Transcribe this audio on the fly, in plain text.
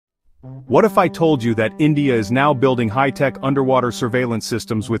What if I told you that India is now building high-tech underwater surveillance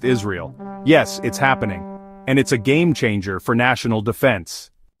systems with Israel? Yes, it's happening. And it's a game-changer for national defense.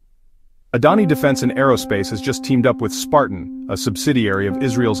 Adani Defense and Aerospace has just teamed up with Sparton, a subsidiary of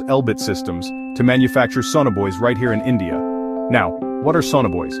Israel's Elbit systems, to manufacture Sonobuoys right here in India. Now, what are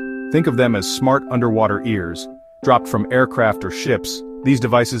Sonobuoys? Think of them as smart underwater ears. Dropped from aircraft or ships, these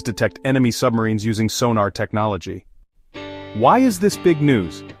devices detect enemy submarines using sonar technology. Why is this big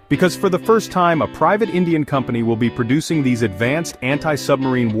news? Because for the first time, a private Indian company will be producing these advanced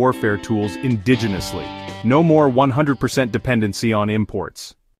anti-submarine warfare tools indigenously. No more 100% dependency on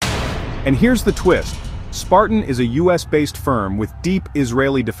imports. And here's the twist. Sparton is a US-based firm with deep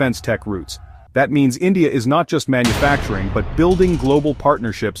Israeli defense tech roots. That means India is not just manufacturing but building global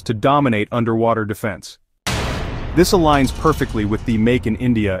partnerships to dominate underwater defense. This aligns perfectly with the Make in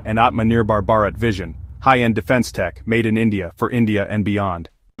India and Aatmanirbhar Bharat vision, high-end defense tech made in India for India and beyond.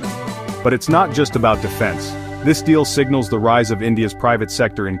 But it's not just about defense. This deal signals the rise of India's private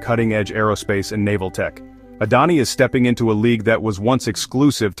sector in cutting-edge aerospace and naval tech. Adani is stepping into a league that was once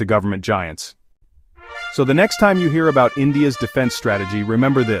exclusive to government giants. So the next time you hear about India's defense strategy,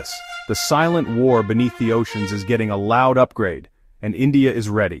 remember this: the silent war beneath the oceans is getting a loud upgrade, and India is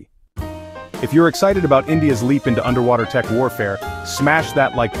ready. If you're excited about India's leap into underwater tech warfare, smash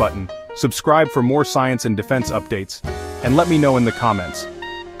that like button, subscribe for more science and defense updates, and let me know in the comments.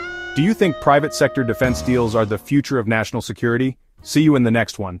 Do you think private sector defense deals are the future of national security? See you in the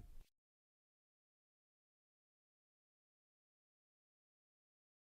next one.